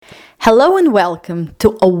Hello and welcome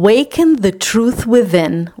to Awaken the Truth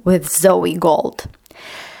Within with Zoe Gold.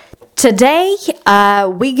 Today,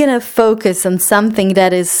 we're going to focus on something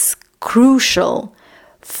that is crucial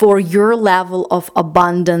for your level of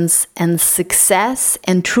abundance and success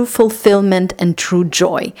and true fulfillment and true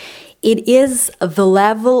joy. It is the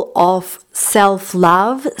level of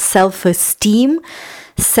self-love, self-esteem,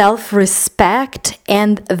 self-respect,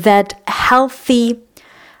 and that healthy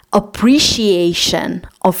appreciation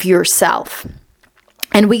of yourself.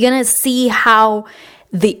 And we're going to see how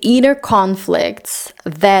the inner conflicts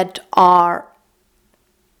that are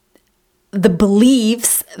the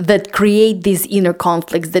beliefs that create these inner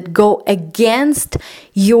conflicts that go against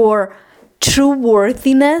your true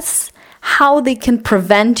worthiness, how they can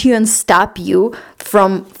prevent you and stop you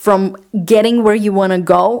from getting where you want to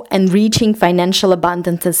go and reaching financial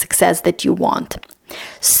abundance and success that you want.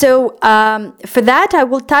 So for that, I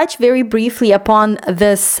will touch very briefly upon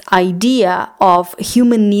this idea of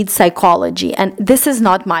human needs psychology. And this is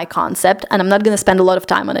not my concept, and I'm not going to spend a lot of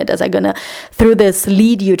time on it as I'm going to, through this,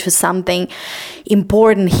 lead you to something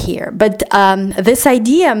important here. But this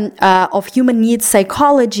idea of human needs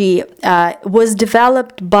psychology was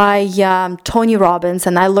developed by Tony Robbins,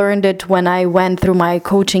 and I learned it when I went through my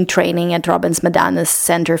coaching training at Robbins Madanes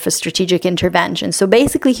Center for Strategic Intervention. So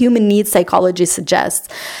basically, human needs psychology suggests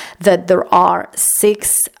that there are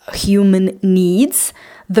 6 human needs.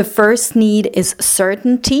 The first need is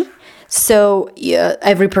certainty. So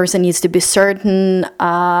every person needs to be certain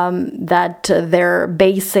that their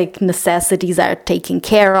basic necessities are taken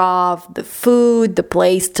care of, the food, the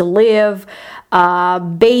place to live,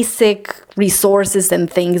 basic resources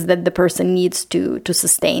and things that the person needs to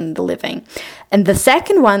sustain the living. And the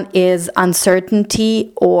second one is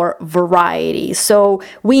uncertainty or variety. So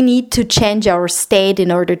we need to change our state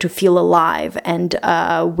in order to feel alive. And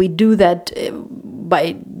we do that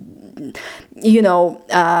by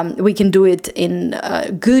we can do it in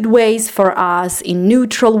good ways for us, in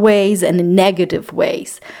neutral ways, and in negative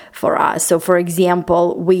ways for us. So, for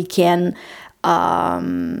example, we can,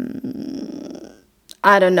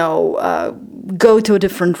 go to a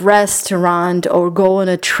different restaurant or go on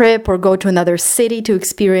a trip or go to another city to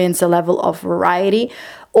experience a level of variety.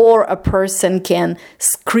 Or a person can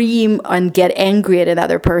scream and get angry at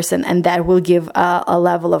another person, and that will give a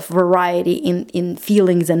level of variety in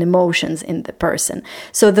feelings and emotions in the person.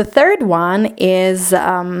 So the third one is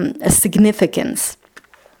a significance.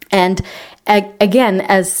 And again,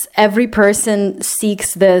 as every person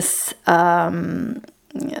seeks this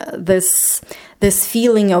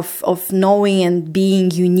feeling of knowing and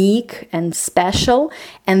being unique and special,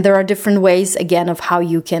 and there are different ways, again, of how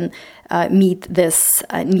you can meet this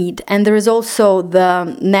need. And there is also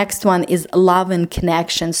the next one is love and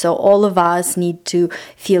connection. So all of us need to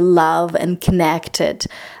feel love and connected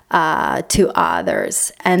to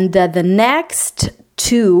others. And the next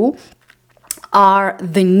 2 are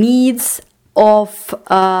the needs of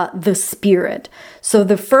the spirit. So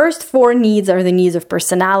the first 4 needs are the needs of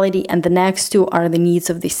personality, and the next 2 are the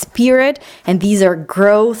needs of the spirit, and these are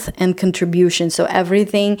growth and contribution. So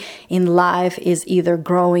everything in life is either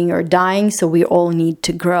growing or dying, so we all need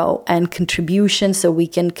to grow, and contribution, so we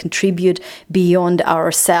can contribute beyond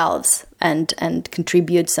ourselves and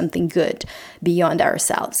contribute something good beyond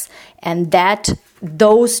ourselves. And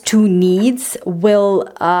those 2 needs will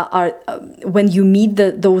when you meet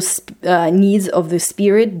those needs of the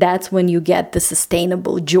spirit, that's when you get the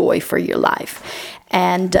sustainable joy for your life.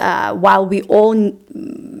 And while we all need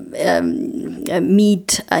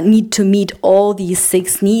to meet all these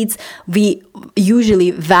 6 needs, we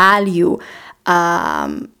usually value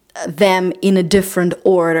them in a different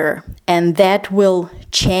order, and that will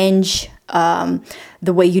change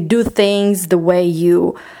the way you do things, the way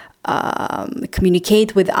you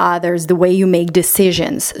communicate with others, the way you make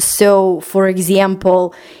decisions. So, for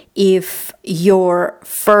example, if your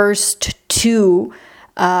first 2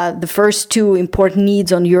 important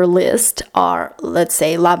needs on your list are, let's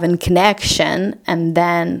say, love and connection, and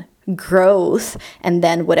then growth, and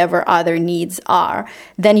then whatever other needs are,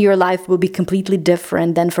 then your life will be completely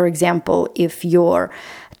different than, for example, if your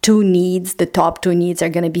the top 2 needs are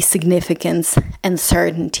going to be significance and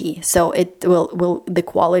certainty. So it will the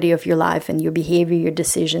quality of your life and your behavior, your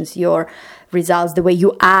decisions, your results, the way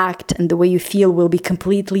you act and the way you feel will be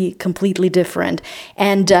completely different.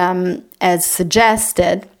 And as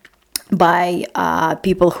suggested by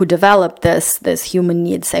people who developed this human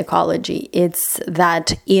needs psychology, it's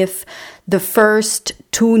that if the first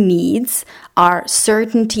 2 needs are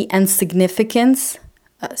certainty and significance,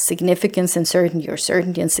 significance and certainty, or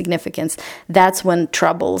certainty and significance, that's when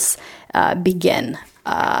troubles begin.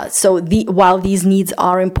 While these needs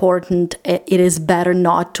are important, it is better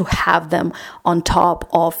not to have them on top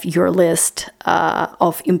of your list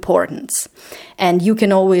of importance. And you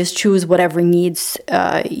can always choose whatever needs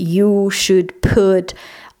you should put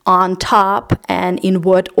on top and in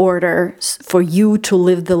what order for you to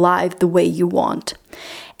live the life the way you want.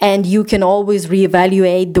 And you can always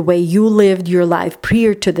reevaluate the way you lived your life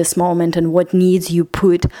prior to this moment and what needs you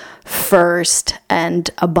put first and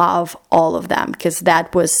above all of them, because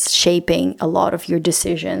that was shaping a lot of your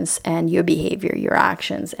decisions and your behavior, your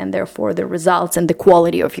actions, and therefore the results and the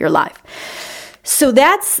quality of your life. So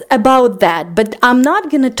that's about that, but I'm not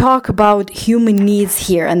going to talk about human needs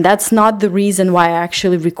here, and that's not the reason why I'm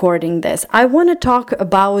actually recording this. I want to talk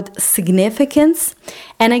about significance.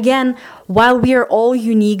 And again, while we are all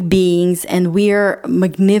unique beings and we are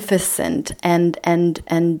magnificent and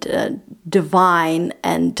divine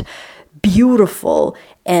and beautiful,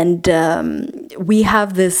 and we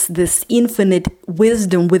have this infinite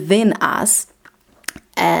wisdom within us,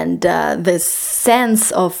 and this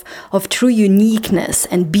sense of true uniqueness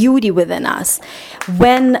and beauty within us,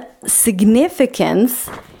 when significance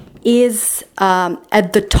is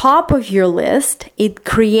at the top of your list, it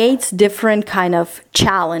creates different kind of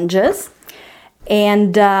challenges.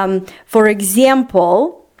 And for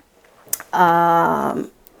example, the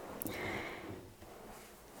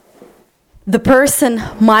person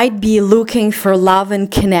might be looking for love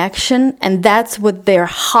and connection, and that's what their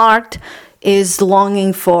heart is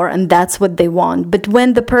longing for, and that's what they want. But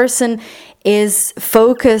when the person is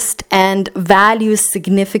focused and values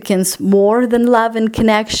significance more than love and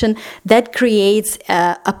connection, that creates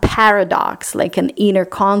a paradox, like an inner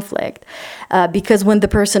conflict. Because when the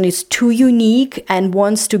person is too unique and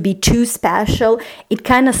wants to be too special, it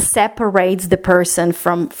kind of separates the person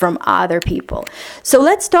from other people. So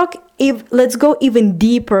let's go even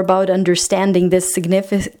deeper about understanding this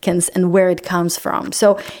significance and where it comes from.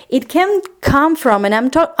 So it can come from, and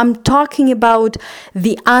I'm talking about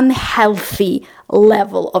the unhealthy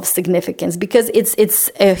level of significance, because it's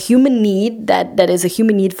a human need that is a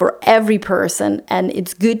human need for every person, and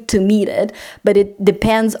it's good to meet it, but it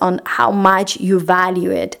depends on how much you value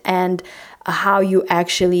it and how you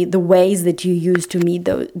actually, the ways that you use to meet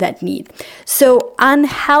that need. So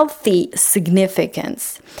unhealthy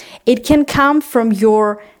significance, it can come from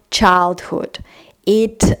your childhood.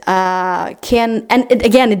 It can, and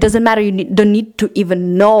again, it doesn't matter, you don't need to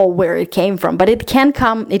even know where it came from, but it can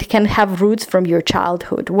have roots from your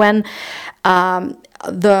childhood, when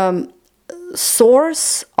the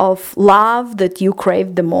source of love that you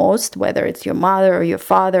craved the most, whether it's your mother or your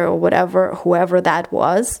father or whoever that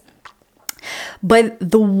was, but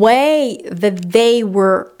the way that they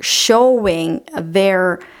were showing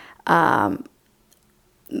their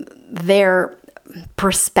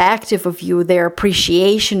perspective of you, their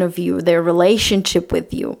appreciation of you, their relationship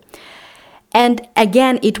with you. And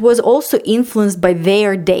again, it was also influenced by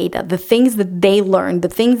their data, the things that they learned, the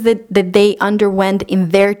things that they underwent in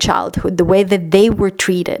their childhood, the way that they were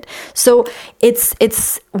treated. So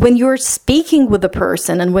it's when you're speaking with a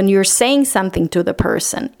person and when you're saying something to the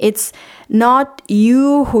person, it's not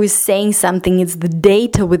you who is saying something, it's the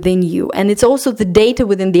data within you. And it's also the data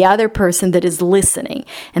within the other person that is listening.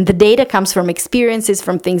 And the data comes from experiences,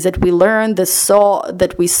 from things that we learned,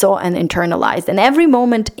 that we saw and internalized. And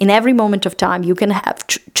in every moment of time, you can have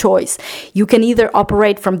choice. You can either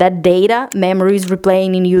operate from that data, memories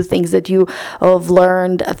replaying in you, things that you have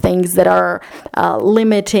learned, things that are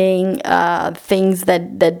limiting, things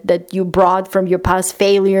that you brought from your past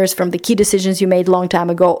failures, from the key decisions you made a long time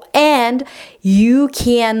ago. And you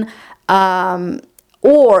can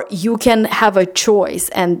or you can have a choice,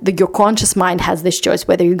 and your conscious mind has this choice,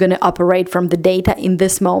 whether you're going to operate from the data in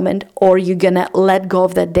this moment, or you're going to let go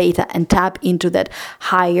of that data and tap into that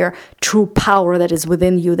higher true power that is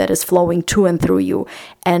within you, that is flowing to and through you,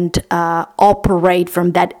 and operate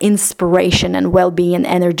from that inspiration and well-being and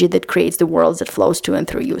energy that creates the worlds that flows to and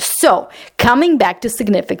through you. So coming back to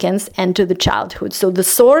significance and to the childhood. So the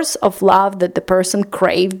source of love that the person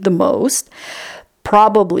craved the most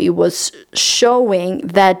probably was showing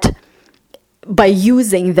that by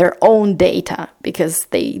using their own data, because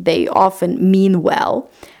they often mean well,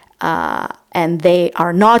 and they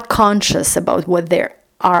are not conscious about what they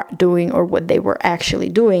are doing or what they were actually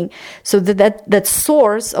doing. So that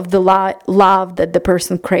source of the love that the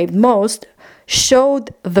person craved most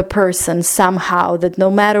showed the person somehow that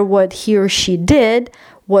no matter what he or she did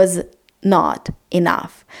was not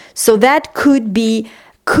enough. So that could be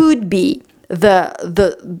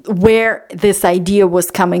the where this idea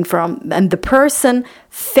was coming from, and the person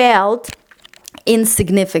felt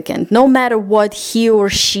insignificant no matter what he or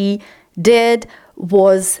she did,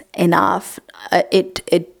 was enough.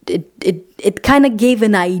 It kind of gave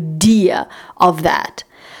an idea of that.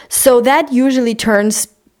 So that usually turns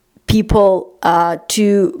people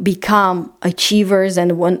to become achievers,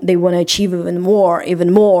 and they want to achieve even more,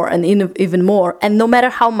 even more. And no matter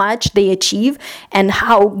how much they achieve and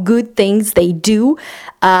how good things they do,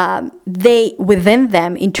 they, within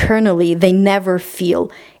them, internally, they never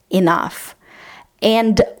feel enough.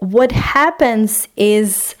 And what happens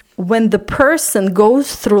is, when the person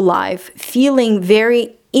goes through life feeling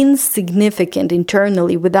very insignificant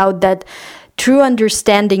internally, without that true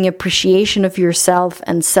understanding, appreciation of yourself,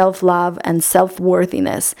 and self-love and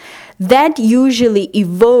self-worthiness, that usually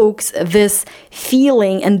evokes this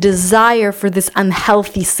feeling and desire for this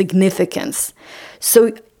unhealthy significance.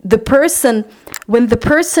 So when the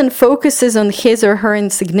person focuses on his or her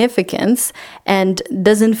insignificance and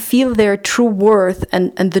doesn't feel their true worth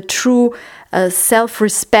and the true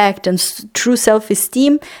self-respect and true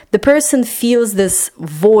self-esteem, the person feels this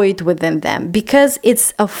void within them, because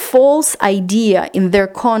it's a false idea in their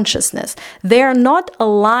consciousness. They are not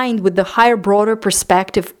aligned with the higher, broader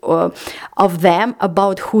perspective of them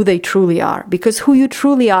about who they truly are, because who you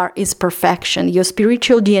truly are is perfection. Your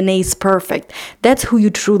spiritual DNA is perfect. That's who you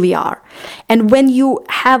truly are. And when you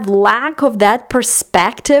have lack of that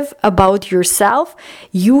perspective about yourself,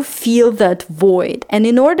 you feel that void. And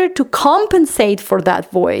in order to compensate for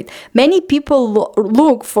that void, many people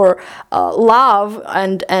look for love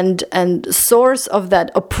and source of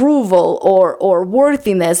that approval or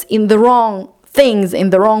worthiness in the wrong things, in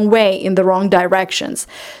the wrong way, in the wrong directions.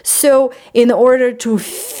 So in order to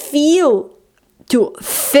fill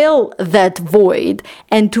that void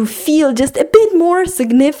and to feel just a bit more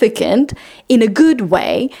significant in a good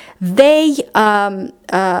way, they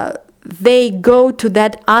go to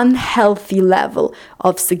that unhealthy level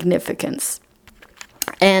of significance.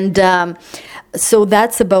 And so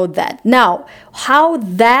that's about that. Now, how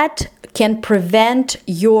that can prevent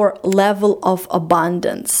your level of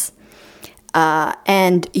abundance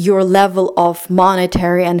and your level of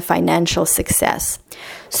monetary and financial success.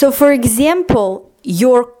 So, for example,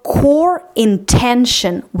 your core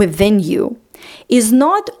intention within you is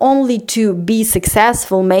not only to be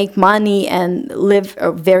successful, make money, and live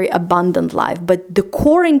a very abundant life, but the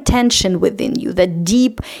core intention within you, the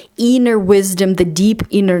deep inner wisdom, the deep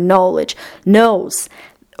inner knowledge, knows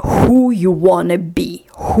who you want to be,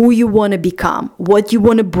 who you want to become, what you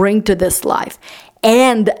want to bring to this life,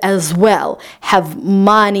 and as well have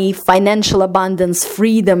money, financial abundance,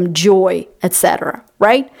 freedom, joy, etc.,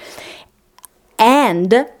 right?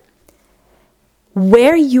 And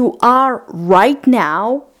where you are right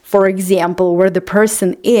now, for example, where the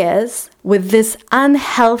person is with this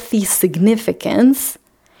unhealthy significance,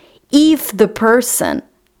 if the person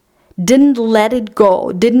didn't let it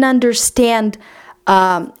go, didn't understand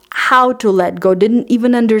how to let go, didn't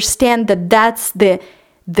even understand that that's the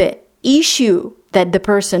issue that the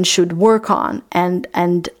person should work on and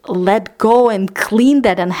let go and clean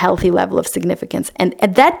that unhealthy level of significance. And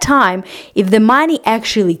at that time, if the money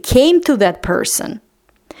actually came to that person,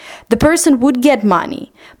 the person would get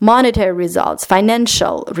money, monetary results,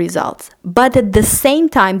 financial results, but at the same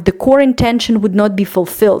time, the core intention would not be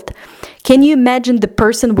fulfilled. Can you imagine the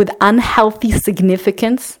person with unhealthy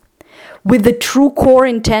significance, with the true core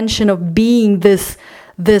intention of being this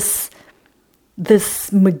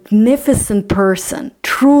magnificent person,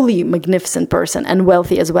 truly magnificent person, and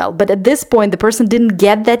wealthy as well. But at this point, the person didn't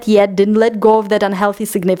get that yet, didn't let go of that unhealthy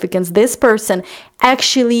significance. This person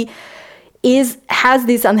actually has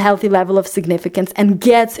this unhealthy level of significance and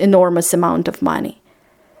gets enormous amount of money.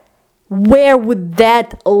 Where would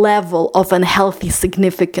that level of unhealthy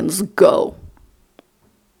significance go?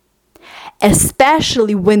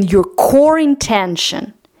 Especially when your core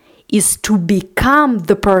intention is to become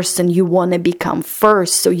the person you want to become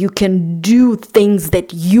first, so you can do things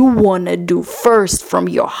that you want to do first from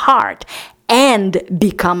your heart and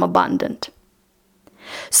become abundant.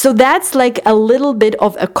 So that's like a little bit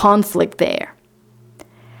of a conflict there.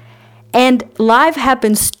 And life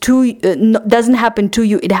doesn't happen to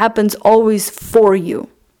you, it happens always for you.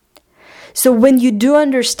 So when you do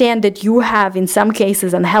understand that you have, in some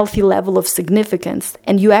cases, an unhealthy level of significance,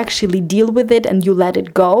 and you actually deal with it and you let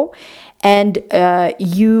it go, and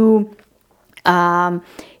you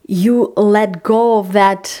let go of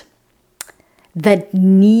that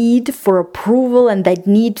need for approval and that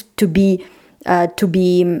need to be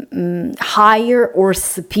higher or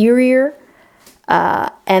superior,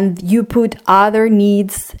 and you put other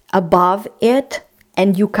needs above it,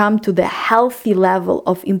 and you come to the healthy level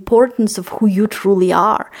of importance of who you truly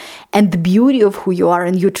are and the beauty of who you are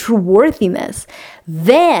and your true worthiness,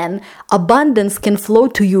 then abundance can flow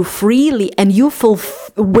to you freely, and you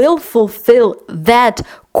will fulfill that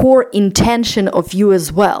core intention of you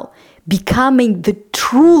as well. Becoming the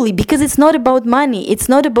truly, because it's not about money, it's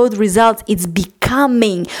not about results, it's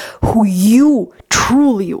becoming who you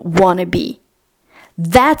truly want to be.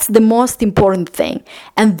 That's the most important thing.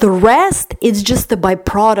 And the rest is just a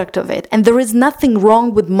byproduct of it. And there is nothing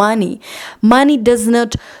wrong with money. Money does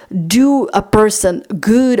not do a person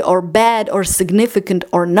good or bad or significant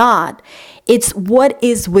or not. It's what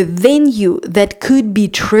is within you that could be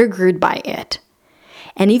triggered by it.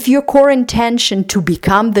 And if your core intention to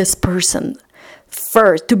become this person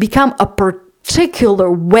first, to become a particular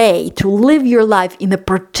way, to live your life in a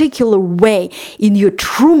particular way, in your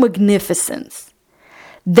true magnificence,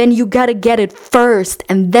 then you got to get it first,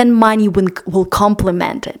 and then money will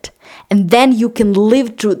complement it. And then you can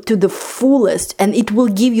live to the fullest, and it will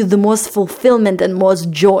give you the most fulfillment and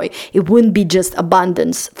most joy. It wouldn't be just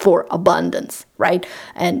abundance for abundance, right?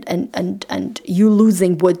 And you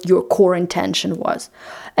losing what your core intention was.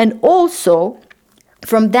 And also,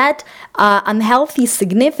 from that unhealthy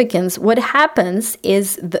significance, what happens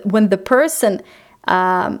is that when the person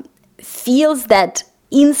feels that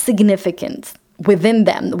insignificance within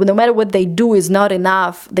them, no matter what they do is not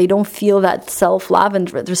enough, they don't feel that self-love and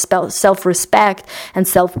self-respect and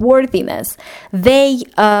self-worthiness, they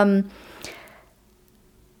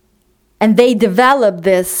develop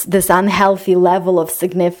this unhealthy level of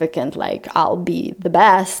significance, like I'll be the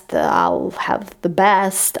best, I'll have the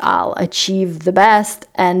best, I'll achieve the best,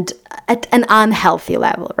 and at an unhealthy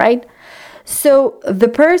level, right? So the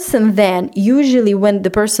person then, usually when the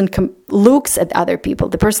person looks at other people,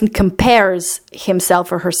 the person compares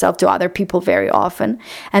himself or herself to other people very often,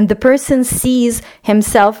 and the person sees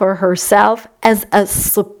himself or herself as a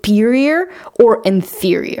superior or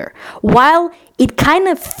inferior, while it kind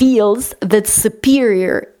of feels that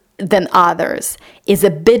superior than others is a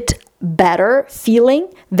bit better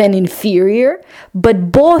feeling than inferior,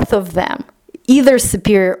 but both of them, either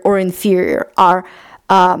superior or inferior, are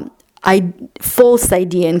false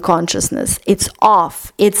idea in consciousness. It's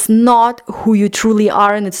off. It's not who you truly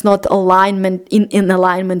are, and it's not alignment in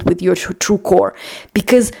alignment with your true core,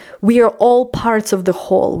 because we are all parts of the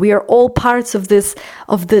whole. We are all parts of this,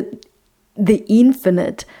 of the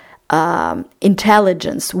infinite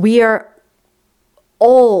intelligence. We are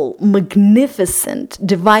all magnificent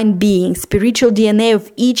divine beings. Spiritual DNA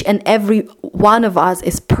of each and every one of us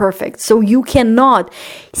is perfect. So you cannot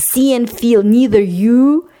see and feel neither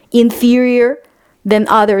you inferior than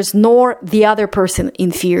others, nor the other person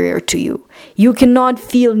inferior to you. You cannot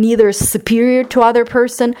feel neither superior to other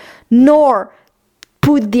person, nor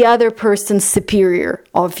put the other person superior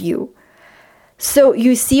of you. So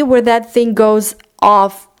you see where that thing goes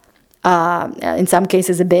off, in some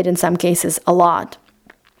cases a bit, in some cases a lot.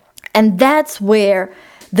 And that's where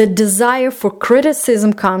the desire for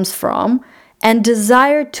criticism comes from, and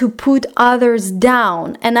desire to put others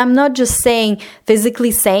down. And I'm not just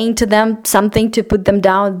physically saying to them something to put them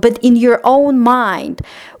down, but in your own mind,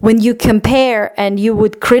 when you compare and you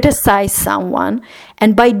would criticize someone,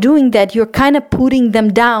 and by doing that, you're kind of putting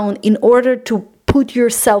them down in order to put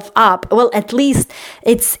yourself up. Well, at least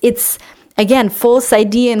it's again, false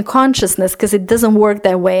idea in consciousness, because it doesn't work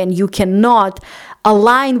that way, and you cannot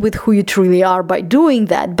align with who you truly are by doing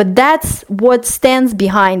that. But that's what stands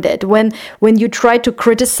behind it. When you try to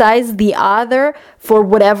criticize the other for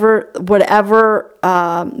whatever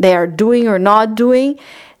they are doing or not doing,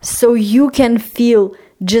 so you can feel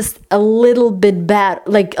just a little bit bad,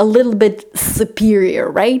 like a little bit superior,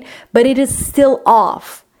 right? But it is still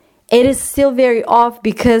off. It is still very off,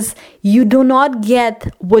 because you do not get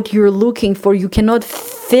what you're looking for. You cannot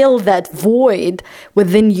fill that void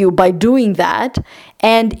within you by doing that.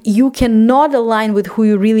 And you cannot align with who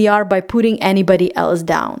you really are by putting anybody else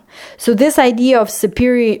down. So this idea of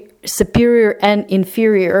superior and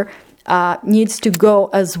inferior needs to go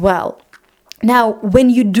as well. Now, when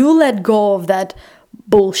you do let go of that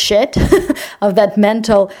bullshit, of that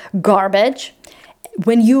mental garbage,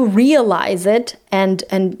 when you realize it and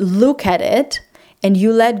look at it, and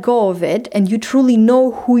you let go of it, and you truly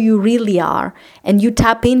know who you really are, and you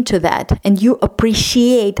tap into that, and you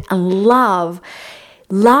appreciate and love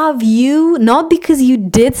you, not because you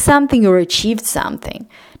did something or achieved something,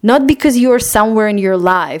 not because you are somewhere in your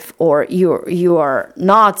life or you are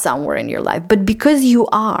not somewhere in your life, but because you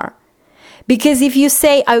are. Because if you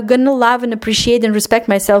say, I'm going to love and appreciate and respect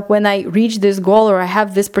myself when I reach this goal or I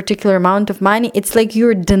have this particular amount of money, it's like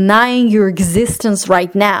you're denying your existence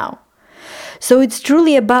right now. So it's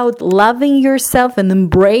truly about loving yourself and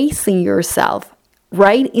embracing yourself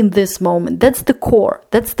right in this moment. That's the core.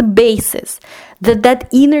 That's the basis. That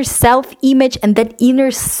inner self-image and that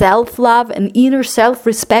inner self-love and inner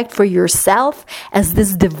self-respect for yourself as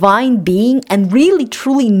this divine being, and really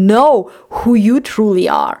truly know who you truly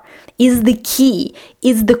are, is the key,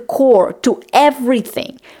 is the core to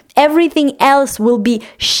everything. Everything else will be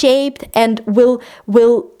shaped and will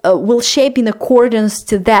shape in accordance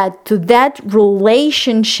to that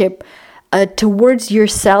relationship towards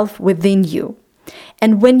yourself within you.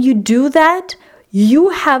 And when you do that, you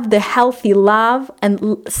have the healthy love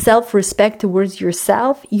and self-respect towards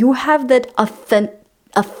yourself. You have that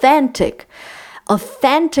authentic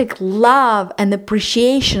love and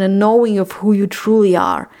appreciation and knowing of who you truly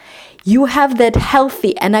are. You have that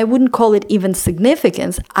healthy, and I wouldn't call it even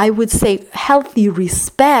significance, I would say healthy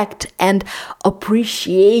respect and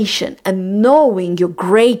appreciation and knowing your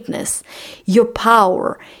greatness, your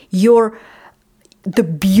power, the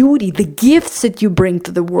beauty, the gifts that you bring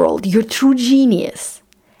to the world, your true genius.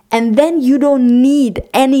 And then you don't need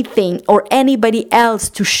anything or anybody else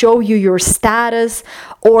to show you your status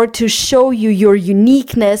or to show you your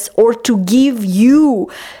uniqueness or to give you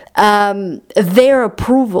their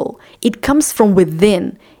approval. It comes from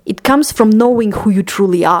within. It comes from knowing who you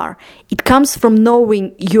truly are. It comes from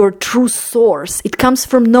knowing your true source. It comes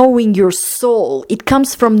from knowing your soul. It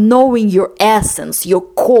comes from knowing your essence, your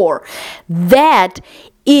core. That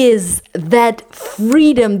is that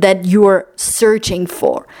freedom that you're searching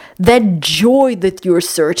for, that joy that you're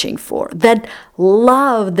searching for, that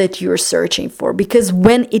love that you're searching for. Because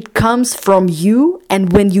when it comes from you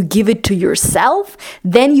and when you give it to yourself,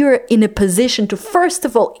 then you're in a position to, first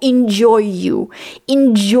of all, enjoy you,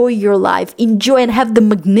 enjoy your life, enjoy and have the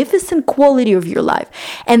magnificent quality of your life.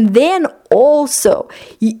 And then also,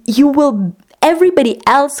 you will everybody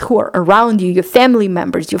else who are around you, your family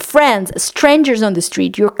members, your friends, strangers on the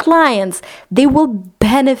street, your clients, they will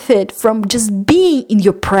benefit from just being in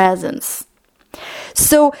your presence.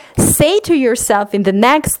 So say to yourself in the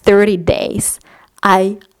next 30 days,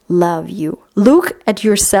 I love you. Look at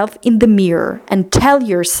yourself in the mirror and tell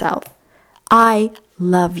yourself, I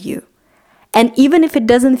love you. And even if it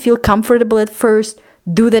doesn't feel comfortable at first,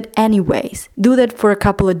 do that anyways. Do that for a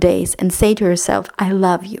couple of days and say to yourself, I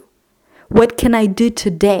love you. What can I do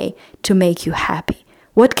today to make you happy?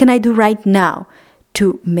 What can I do right now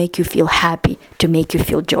to make you feel happy, to make you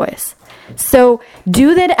feel joyous? So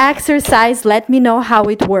do that exercise. Let me know how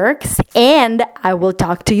it works, and I will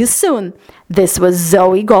talk to you soon. This was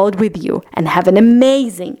Zoe Gold with you, and have an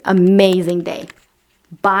amazing, amazing day.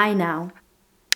 Bye now.